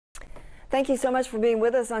Thank you so much for being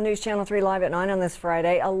with us on News Channel 3 Live at 9 on this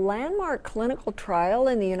Friday. A landmark clinical trial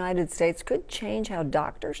in the United States could change how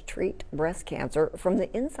doctors treat breast cancer from the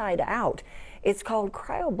inside out. It's called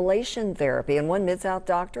cryoablation therapy, and one Mid-South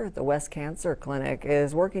doctor at the West Cancer Clinic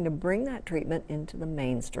is working to bring that treatment into the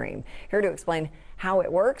mainstream. Here to explain how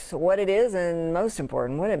it works, what it is, and most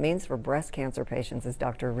important, what it means for breast cancer patients is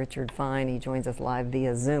Dr. Richard Fine. He joins us live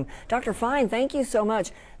via Zoom. Dr. Fine, thank you so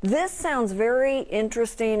much. This sounds very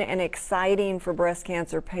interesting and exciting for breast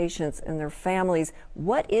cancer patients and their families.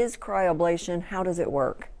 What is cryoablation? How does it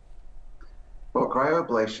work? Well,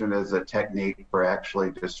 cryoablation is a technique for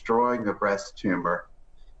actually destroying a breast tumor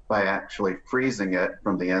by actually freezing it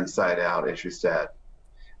from the inside out, as you said.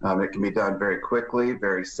 It can be done very quickly,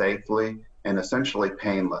 very safely, and essentially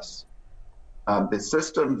painless. The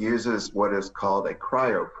system uses what is called a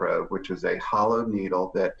cryoprobe, which is a hollow needle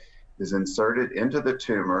that is inserted into the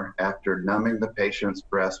tumor after numbing the patient's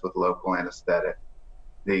breast with local anesthetic.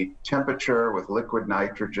 The temperature with liquid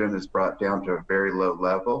nitrogen is brought down to a very low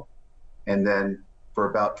level. And then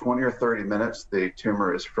for about 20 or 30 minutes, the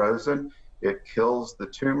tumor is frozen. It kills the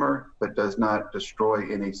tumor, but does not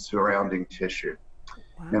destroy any surrounding tissue.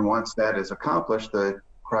 Wow. And once that is accomplished, the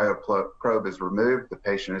cryoprobe is removed. The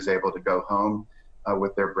patient is able to go home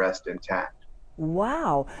with their breast intact.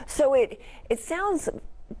 Wow. So it sounds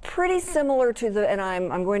pretty similar to the, and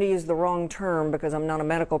I'm going to use the wrong term because I'm not a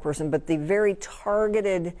medical person, but the very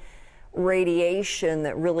targeted radiation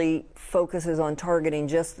that really focuses on targeting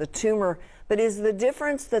just the tumor. But is the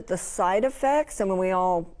difference that the side effects, I mean, we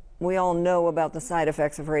all know about the side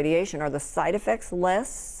effects of radiation, are the side effects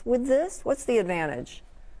less with this? What's the advantage?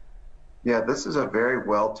 Yeah, this is a very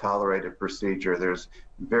well tolerated procedure. There's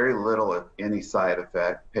very little of any side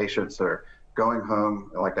effect. Patients are going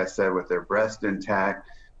home, like I said, with their breast intact,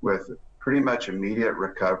 with pretty much immediate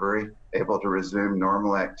recovery, able to resume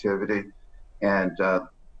normal activity, and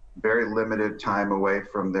very limited time away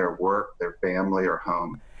from their work, their family, or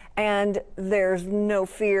home. And there's no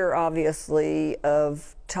fear, obviously,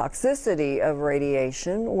 of toxicity of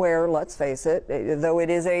radiation, where, let's face it, though it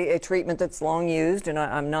is a treatment that's long used, and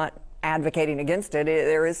I'm not advocating against it,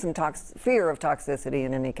 there is some fear of toxicity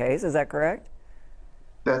in any case. Is that correct?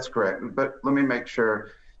 That's correct. But let me make sure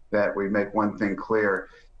that we make one thing clear.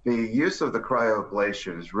 The use of the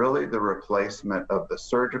cryoablation is really the replacement of the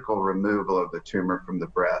surgical removal of the tumor from the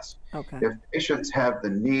breast. Okay. If patients have the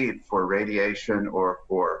need for radiation or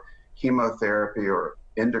for chemotherapy or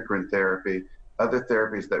endocrine therapy, other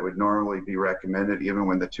therapies that would normally be recommended even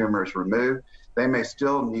when the tumor is removed, they may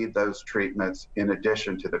still need those treatments in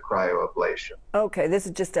addition to the cryoablation. Okay, this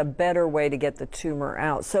is just a better way to get the tumor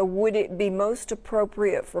out. So would it be most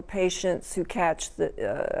appropriate for patients who catch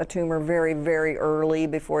a tumor very, very early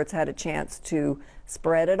before it's had a chance to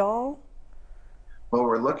spread at all? Well,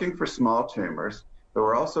 we're looking for small tumors, but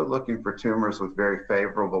we're also looking for tumors with very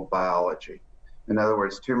favorable biology. In other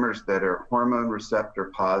words, tumors that are hormone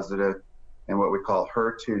receptor positive and what we call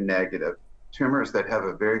HER2 negative. Tumors that have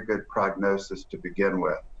a very good prognosis to begin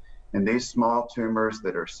with. And these small tumors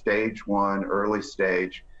that are stage 1, early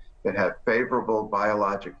stage, that have favorable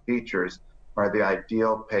biologic features are the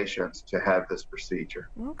ideal patients to have this procedure.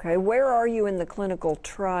 Okay, where are you in the clinical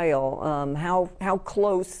trial? How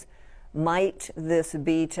close might this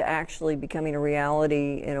be to actually becoming a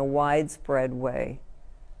reality in a widespread way?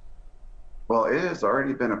 Well, it has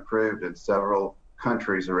already been approved in several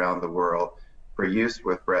countries around the world for use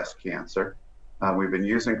with breast cancer. We've been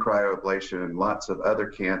using cryoablation in lots of other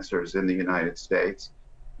cancers in the United States,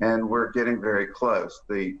 and we're getting very close.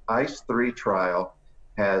 The ICE3 trial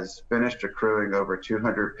has finished accruing over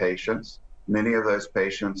 200 patients. Many of those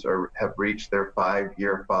patients have reached their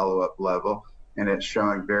 5-year follow-up level, and it's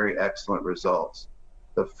showing very excellent results.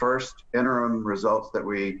 The first interim results that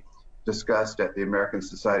we discussed at the American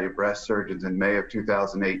Society of Breast Surgeons in May of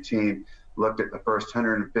 2018 looked at the first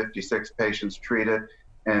 156 patients treated,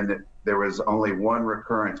 and there was only one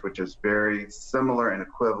recurrence, which is very similar and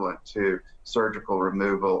equivalent to surgical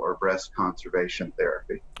removal or breast conservation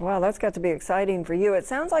therapy. Wow, that's got to be exciting for you. It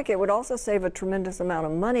sounds like it would also save a tremendous amount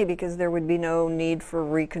of money because there would be no need for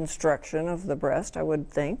reconstruction of the breast, I would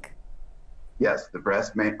think. Yes, the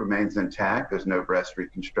breast remains intact. There's no breast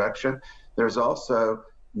reconstruction. There's also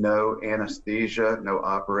no anesthesia, no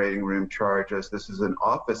operating room charges. This is an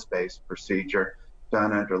office-based procedure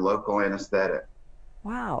done under local anesthetic.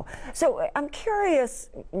 Wow. So I'm curious,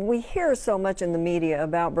 we hear so much in the media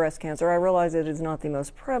about breast cancer. I realize it is not the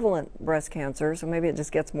most prevalent breast cancer, so maybe it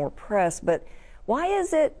just gets more press, but why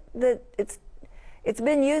is it that it's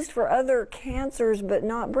been used for other cancers but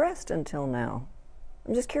not breast until now?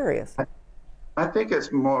 I'm just curious. I think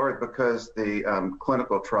it's more because the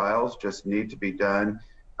clinical trials just need to be done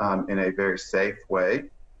in a very safe way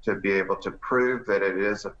to be able to prove that it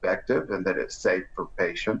is effective and that it's safe for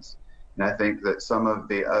patients. And I think that some of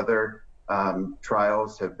the other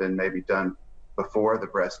trials have been maybe done before the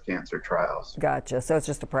breast cancer trials. Gotcha. So it's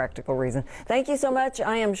just a practical reason. Thank you so much.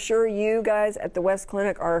 I am sure you guys at the West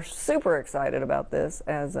Clinic are super excited about this,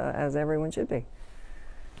 as everyone should be.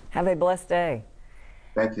 Have a blessed day.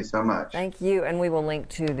 Thank you so much. Thank you. And we will link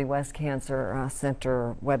to the West Cancer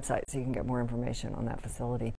Center website so you can get more information on that facility.